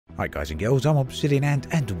Hi guys and girls, I'm Obsidian Ant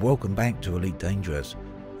and welcome back to Elite Dangerous.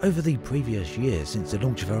 Over the previous year since the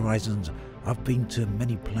launch of Horizons, I've been to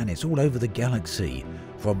many planets all over the galaxy,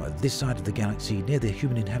 from this side of the galaxy near the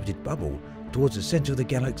human inhabited bubble, towards the centre of the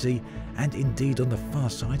galaxy, and indeed on the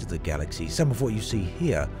far side of the galaxy. Some of what you see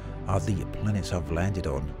here are the planets I've landed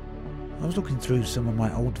on. I was looking through some of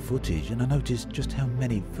my old footage and I noticed just how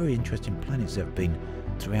many very interesting planets there have been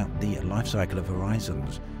throughout the life cycle of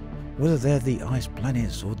Horizons. Whether they're the ice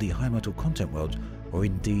planets or the high metal content worlds, or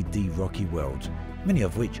indeed the rocky worlds, many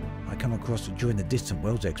of which I come across during the Distant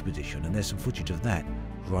Worlds expedition, and there's some footage of that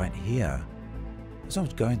right here. As I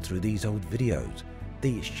was going through these old videos,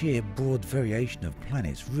 the sheer broad variation of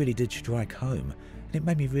planets really did strike home, and it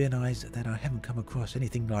made me realise that I haven't come across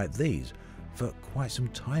anything like these for quite some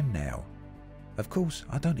time now. Of course,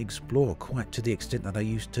 I don't explore quite to the extent that I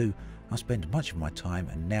used to. I spend much of my time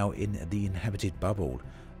now in the inhabited bubble,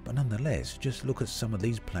 but nonetheless, just look at some of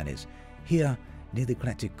these planets. Here, near the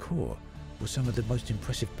galactic core, were some of the most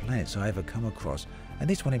impressive planets I ever come across, and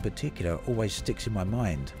this one in particular always sticks in my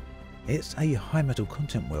mind. It's a high metal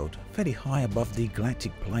content world, fairly high above the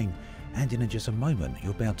galactic plane, and in just a moment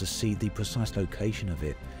you'll be able to see the precise location of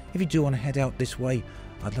it. If you do want to head out this way,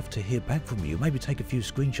 I'd love to hear back from you, maybe take a few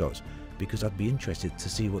screenshots, because I'd be interested to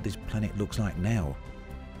see what this planet looks like now.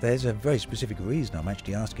 There's a very specific reason I'm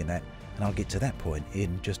actually asking that, and I'll get to that point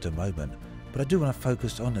in just a moment. But I do want to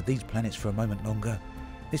focus on these planets for a moment longer.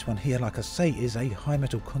 This one here, like I say, is a high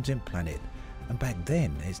metal content planet, and back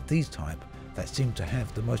then it's these type that seem to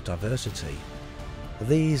have the most diversity.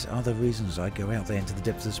 These are the reasons I go out there into the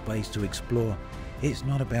depths of space to explore. It's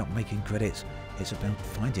not about making credits, it's about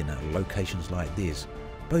finding locations like this.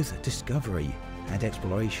 Both discovery and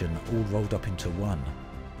exploration all rolled up into one.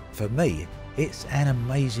 For me, it's an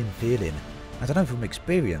amazing feeling, and I know from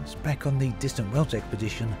experience back on the Distant Worlds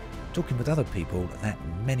expedition, talking with other people, that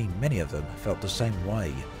many of them felt the same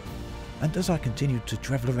way. And as I continued to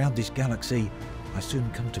travel around this galaxy, I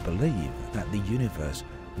soon come to believe that the universe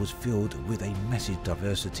was filled with a massive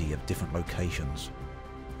diversity of different locations.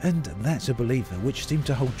 And that's a belief which seemed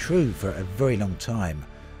to hold true for a very long time.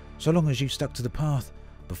 So long as you stuck to the path,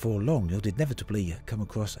 before long you'll inevitably come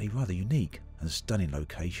across a rather unique and stunning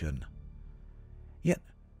location. Yet,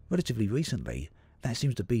 relatively recently, that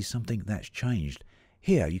seems to be something that's changed.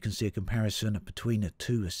 Here you can see a comparison between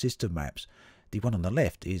two system maps. The one on the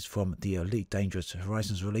left is from the Elite Dangerous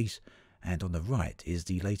Horizons release, and on the right is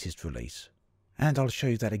the latest release. And I'll show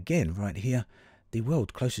you that again right here. The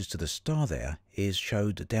world closest to the star there is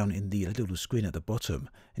showed down in the little screen at the bottom,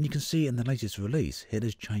 and you can see in the latest release it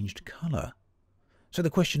has changed colour. So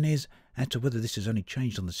the question is as to whether this has only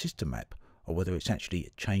changed on the system map, or whether it's actually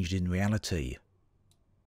changed in reality.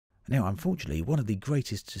 Now, unfortunately, one of the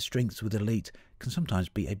greatest strengths with Elite can sometimes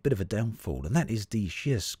be a bit of a downfall, and that is the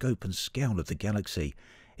sheer scope and scale of the galaxy.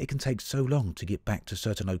 It can take so long to get back to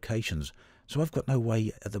certain locations, so I've got no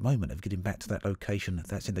way at the moment of getting back to that location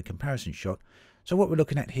that's in the comparison shot. So what we're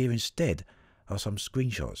looking at here instead are some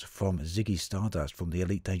screenshots from Ziggy Stardust from the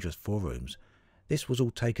Elite Dangerous forums. This was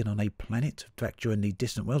all taken on a planet back during the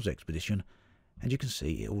Distant Worlds expedition, and you can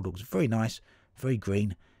see it all looks very nice, very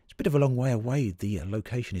green. It's a bit of a long way away. The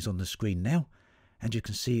location is on the screen now, and you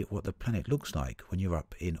can see what the planet looks like when you're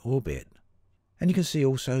up in orbit. And you can see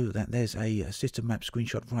also that there's a system map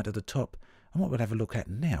screenshot right at the top, and what we'll have a look at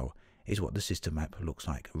now is what the system map looks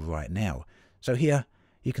like right now. So here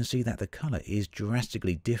you can see that the colour is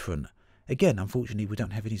drastically different. Again, unfortunately we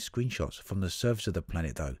don't have any screenshots from the surface of the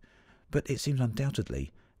planet though, but it seems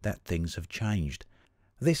undoubtedly that things have changed.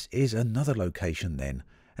 This is another location then,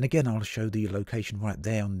 and again I'll show the location right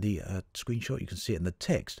there on the screenshot. You can see it in the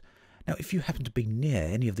text. Now if you happen to be near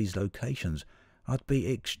any of these locations, I'd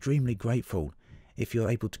be extremely grateful if you're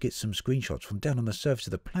able to get some screenshots from down on the surface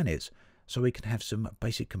of the planets so we can have some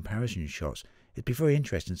basic comparison shots. It'd be very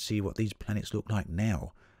interesting to see what these planets look like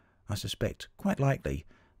now. I suspect, quite likely,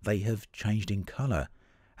 they have changed in colour,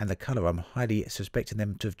 and the colour I'm highly suspecting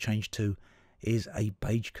them to have changed to is a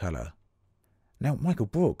beige colour. Now, Michael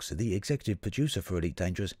Brooks, the executive producer for Elite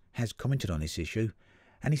Dangerous, has commented on this issue,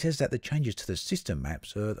 and he says that the changes to the system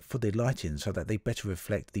maps are for the lighting so that they better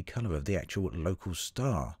reflect the colour of the actual local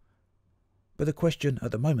star. But the question,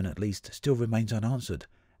 at the moment at least, still remains unanswered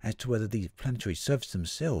as to whether the planetary surfaces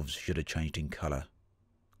themselves should have changed in colour.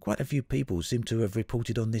 Quite a few people seem to have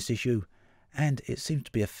reported on this issue, and it seems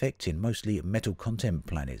to be affecting mostly metal content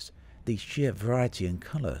planets. The sheer variety and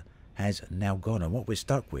colour has now gone, and what we're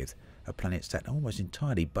stuck with are planets that are almost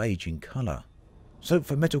entirely beige in colour. So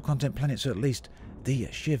for metal content planets at least, the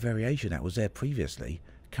sheer variation that was there previously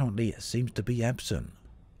currently seems to be absent.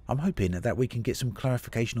 I'm hoping that we can get some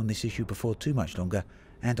clarification on this issue before too much longer,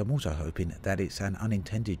 and I'm also hoping that it's an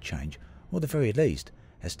unintended change, or at the very least,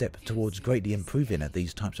 a step towards greatly improving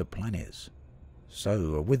these types of planets.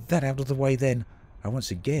 So with that out of the way then, I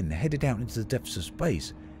once again headed out into the depths of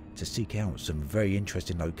space to seek out some very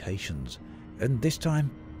interesting locations, and this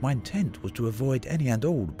time my intent was to avoid any and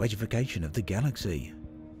all beigification of the galaxy.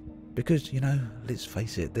 Because, you know, let's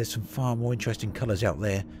face it, there's some far more interesting colours out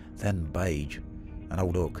there than beige. And oh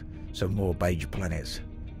look, some more beige planets.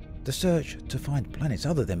 The search to find planets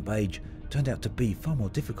other than beige turned out to be far more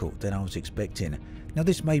difficult than I was expecting. Now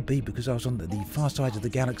this may be because I was on the far side of the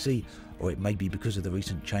galaxy, or it may be because of the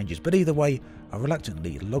recent changes, but either way, I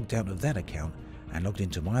reluctantly logged out of that account and logged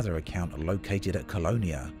into my other account located at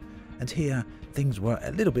Colonia. And here, things were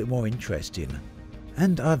a little bit more interesting.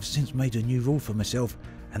 And I've since made a new rule for myself,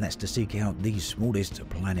 and that's to seek out the smallest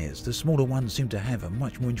planets. The smaller ones seem to have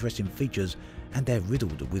much more interesting features, and they're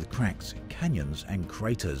riddled with cracks, canyons and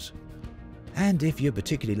craters. And if you're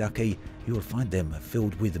particularly lucky, you'll find them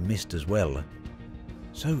filled with mist as well.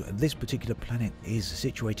 So this particular planet is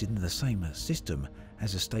situated in the same system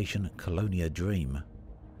as the station Colonia Dream.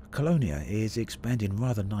 Colonia is expanding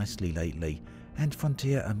rather nicely lately, and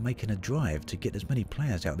Frontier are making a drive to get as many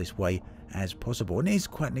players out this way as possible, and it is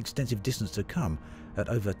quite an extensive distance to come at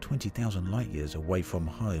over 20,000 light years away from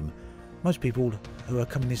home. Most people who are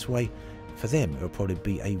coming this way, for them it will probably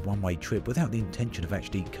be a one-way trip without the intention of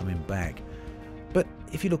actually coming back. But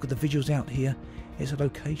if you look at the visuals out here, it's a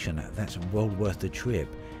location that's well worth the trip.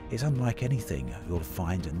 It's unlike anything you'll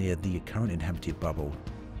find near the current inhabited bubble.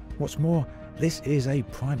 What's more, this is a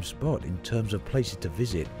prime spot in terms of places to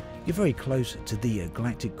visit. You're very close to the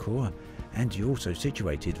galactic core, and you're also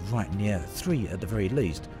situated right near 3 at the very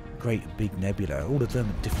least great big nebula, all of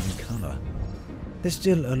them different in colour. There's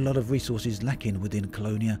still a lot of resources lacking within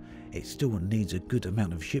Colonia. It still needs a good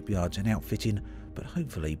amount of shipyards and outfitting, but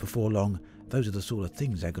hopefully before long those are the sort of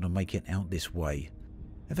things that are going to make it out this way.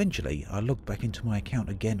 Eventually I logged back into my account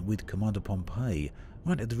again with Commander Pompey.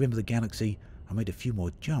 Right at the rim of the galaxy I made a few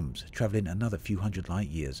more jumps, travelling another few hundred light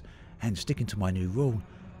years, and sticking to my new rule,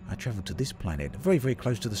 I travelled to this planet, very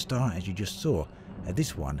close to the star as you just saw.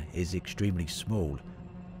 This one is extremely small.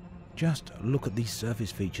 Just look at these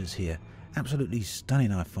surface features here, absolutely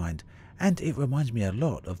stunning I find, and it reminds me a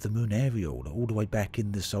lot of the moon Ariel all the way back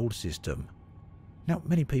in the solar system. Now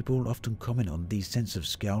many people often comment on the sense of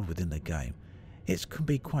scale within the game. It can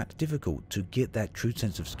be quite difficult to get that true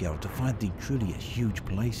sense of scale, to find the truly huge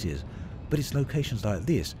places, but it's locations like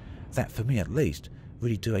this that, for me at least,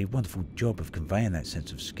 really do a wonderful job of conveying that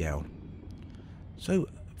sense of scale. So,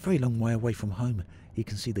 a very long way away from home, you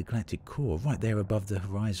can see the galactic core right there above the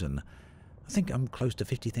horizon. I think I'm close to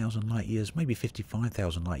 50,000 light years, maybe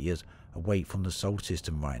 55,000 light years away from the solar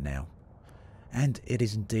system right now. And it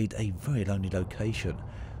is indeed a very lonely location.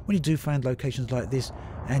 When you do find locations like this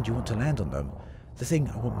and you want to land on them, the thing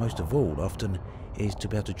I want most of all often is to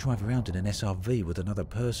be able to drive around in an SRV with another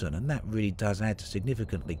person, and that really does add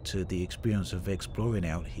significantly to the experience of exploring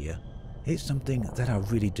out here. It's something that I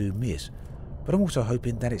really do miss, but I'm also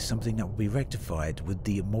hoping that it's something that will be rectified with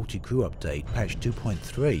the multi-crew update, patch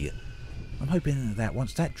 2.3. I'm hoping that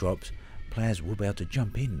once that drops, players will be able to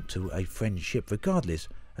jump into a friend's ship regardless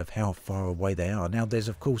of how far away they are. Now there's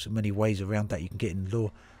of course many ways around that you can get in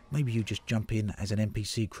lore. Maybe you just jump in as an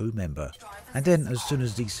NPC crew member, and then as soon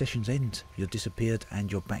as these sessions end, you're disappeared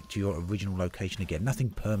and you're back to your original location again. Nothing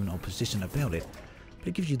permanent or persistent about it, but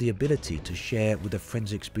it gives you the ability to share with a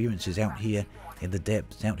friend's experiences out here in the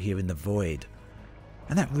depths, out here in the void.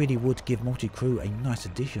 And that really would give multi-crew a nice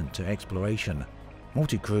addition to exploration.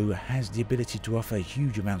 Multi-crew has the ability to offer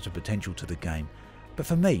huge amounts of potential to the game, but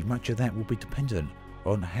for me much of that will be dependent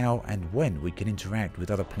on how and when we can interact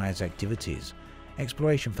with other players' activities.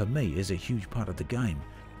 Exploration for me is a huge part of the game,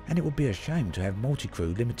 and it would be a shame to have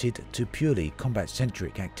multi-crew limited to purely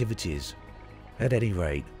combat-centric activities. At any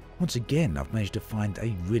rate, once again I've managed to find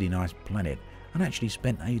a really nice planet, and actually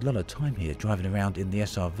spent a lot of time here driving around in the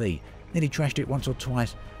SRV. Nearly trashed it once or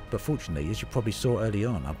twice, but fortunately, as you probably saw early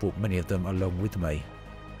on, I brought many of them along with me.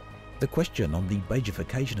 The question on the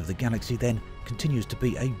beigification of the galaxy then continues to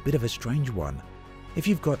be a bit of a strange one. If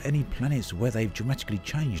you've got any planets where they've dramatically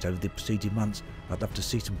changed over the preceding months, I'd love to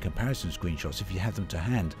see some comparison screenshots if you have them to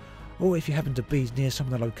hand, or if you happen to be near some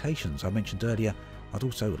of the locations I mentioned earlier, I'd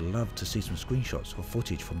also love to see some screenshots or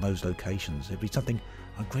footage from those locations. It'd be something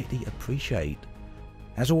I'd greatly appreciate.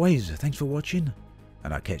 As always, thanks for watching,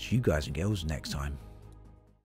 and I'll catch you guys and girls next time.